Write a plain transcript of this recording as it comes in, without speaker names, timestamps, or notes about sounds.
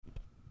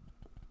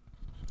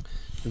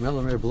The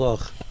Melamer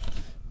Bloch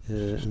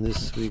in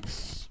this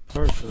week's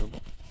parsha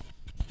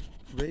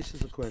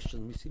raises a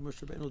question. We see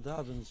Moshe Rabbeinu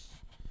davens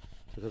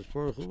to Kadosh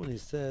Baruch Hu when he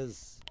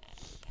says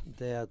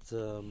that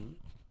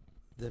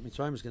that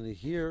Mitzrayim is going to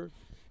hear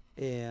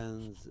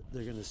and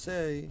they're going to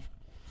say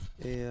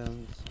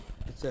and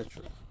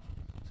etc.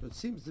 So it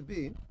seems to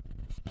be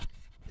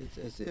it's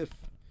as if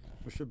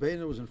Moshe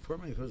Rabbeinu was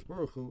informing Kadosh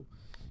Baruch Hu,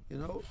 you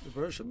know, the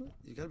Bershom,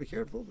 you got to be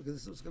careful because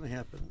this is what's going to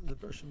happen. The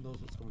Bershom knows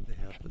what's going to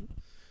happen.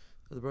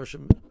 The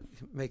Bershom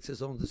makes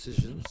his own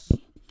decisions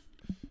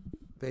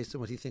based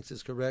on what he thinks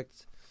is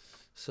correct.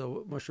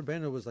 So Moshe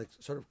Rabbeinu was like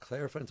sort of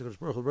clarifying to Kadosh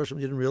Baruch Hu. Bershom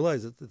didn't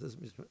realize that this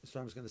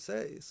Mitzrayim is going to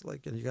say. It's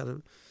like, and you got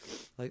to,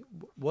 like,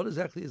 what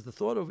exactly is the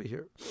thought over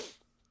here?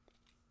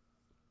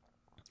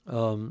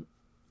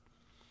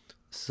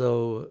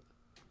 So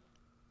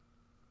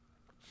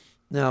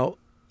now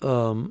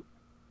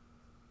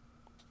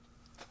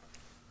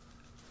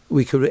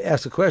we could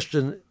ask a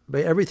question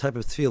by every type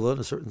of tefillah in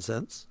a certain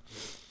sense,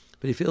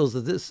 but he feels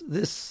that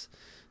this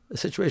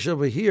situation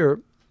over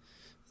here,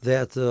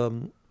 that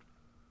Moshe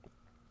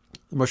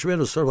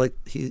Rabbeinu is sort of like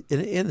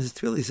in his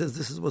tefillah he says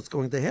this is what's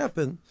going to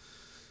happen.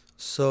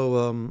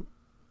 So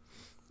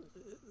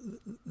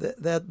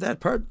that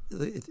part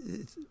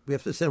we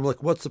have to understand,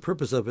 like, what's the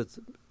purpose of it?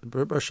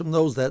 Bershom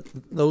knows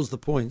the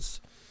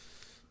points.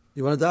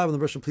 You want to dive in the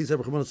Bershom, please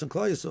have Rachmanas and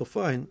Klal Yisrael,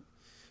 fine.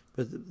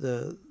 But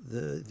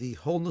the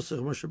whole nusach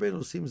of Moshe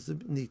Rabbeinu seems to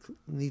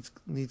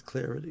need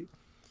clarity.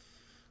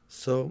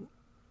 So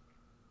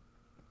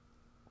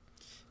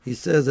he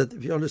says that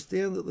if you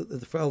understand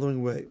the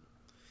following way,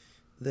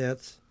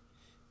 that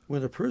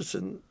when a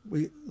person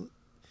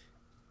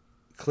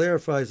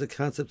clarifies a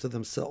concept to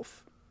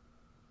themselves,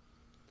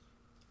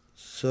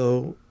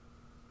 so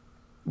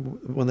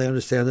when they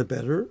understand it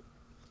better,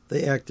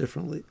 they act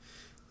differently.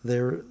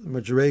 Their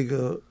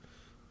madrega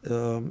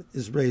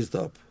is raised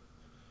up.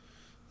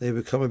 They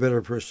become a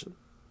better person.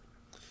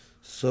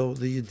 So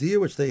the idea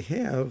which they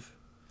have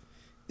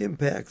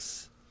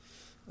impacts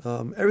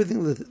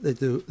everything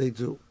that they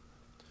do.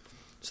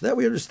 So that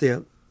we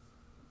understand.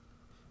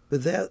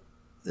 But that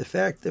the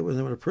fact that when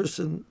a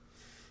person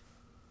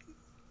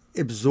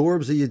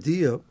absorbs the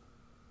idea,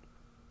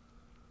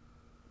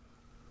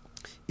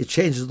 it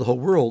changes the whole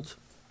world,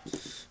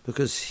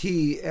 because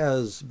he,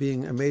 as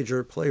being a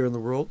major player in the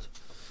world,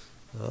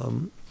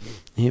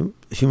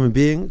 human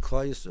being,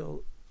 Klal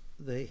Yisrael,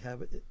 they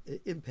have an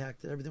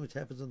impact on everything which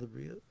happens in the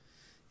Bria.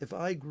 If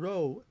I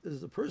grow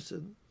as a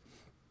person,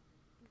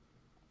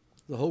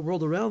 the whole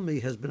world around me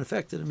has been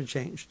affected and been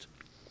changed.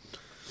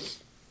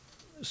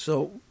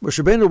 So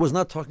Moshe Rabbeinu was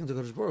not talking to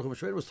Kadosh Baruch Hu.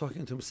 Moshe Rabbeinu was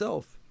talking to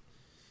himself,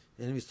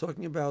 and he was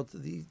talking about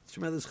the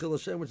tremendous Chil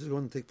Hashem which is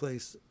going to take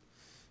place,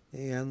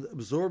 and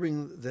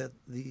absorbing that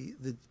the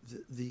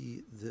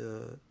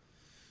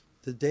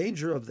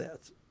danger of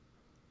that,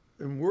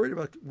 and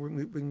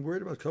being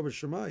worried about Kavod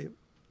Shemayim.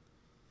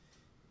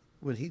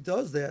 When he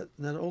does that,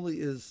 not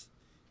only is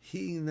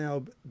he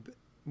now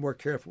more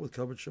careful with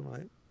Kavod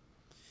Shemayim,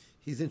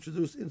 he's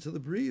introduced into the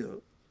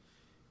Bria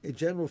a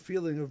general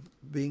feeling of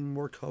being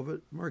more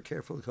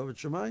careful with Kavod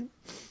Shemayim.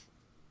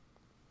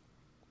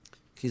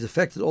 He's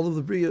affected all of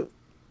the Bria.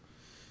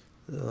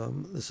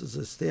 This is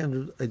a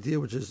standard idea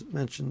which is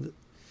mentioned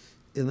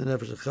in the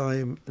Nefesh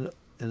HaChaim,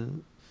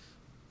 and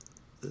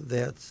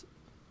that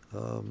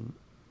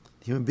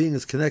human being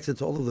is connected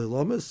to all of the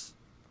Lamas,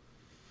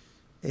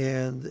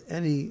 and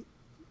any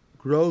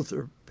growth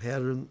or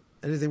pattern,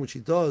 anything which he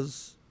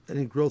does,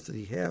 any growth that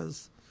he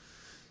has,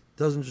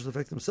 doesn't just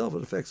affect himself,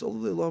 it affects all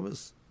of the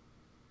Lamas.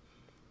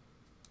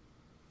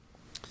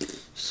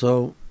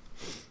 So,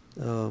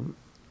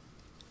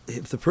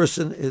 if the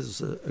person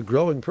is a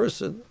growing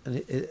person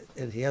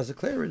and he has a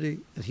clarity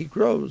and he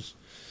grows,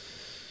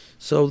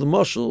 so the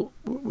mashal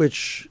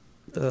which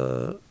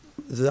the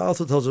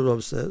Alta Telzer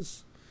Rav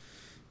says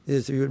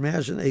is, if you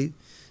imagine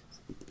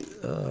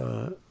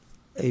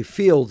a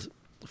field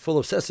full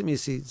of sesame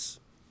seeds,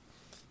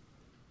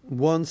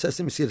 one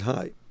sesame seed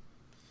high,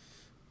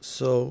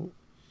 so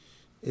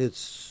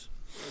it's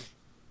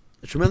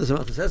a tremendous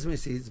amount of sesame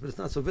seeds, but it's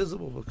not so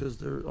visible because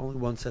they're only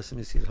one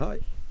sesame seed high.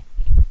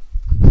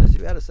 As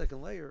you add a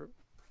second layer,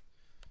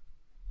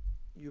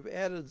 you've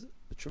added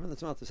a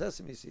tremendous amount of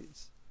sesame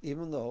seeds,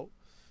 even though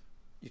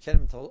you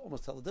can't even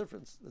almost tell the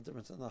difference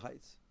in the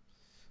height.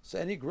 So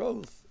any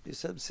growth, you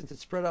said, since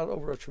it's spread out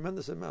over a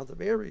tremendous amount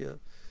of area,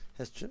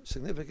 has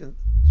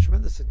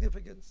tremendous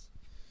significance.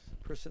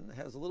 A person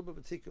has a little bit of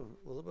a tikkun,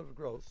 a little bit of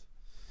growth.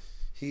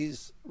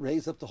 He's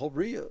raised up the whole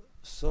bria.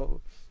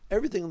 So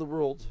everything in the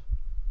world,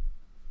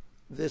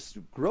 this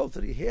growth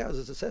that he has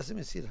is a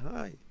sesame seed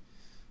high,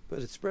 but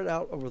it's spread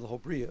out over the whole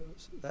bria.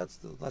 So that's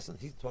the lesson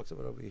he talks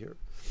about over here.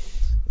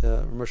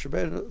 Moshe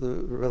Rabbeinu,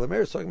 the Rebbe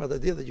Meir, is talking about the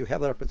idea that you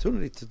have that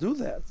opportunity to do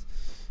that,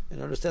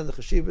 and understand the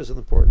cheshivas and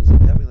the importance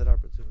of having that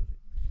opportunity.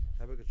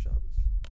 Have a good Shabbos.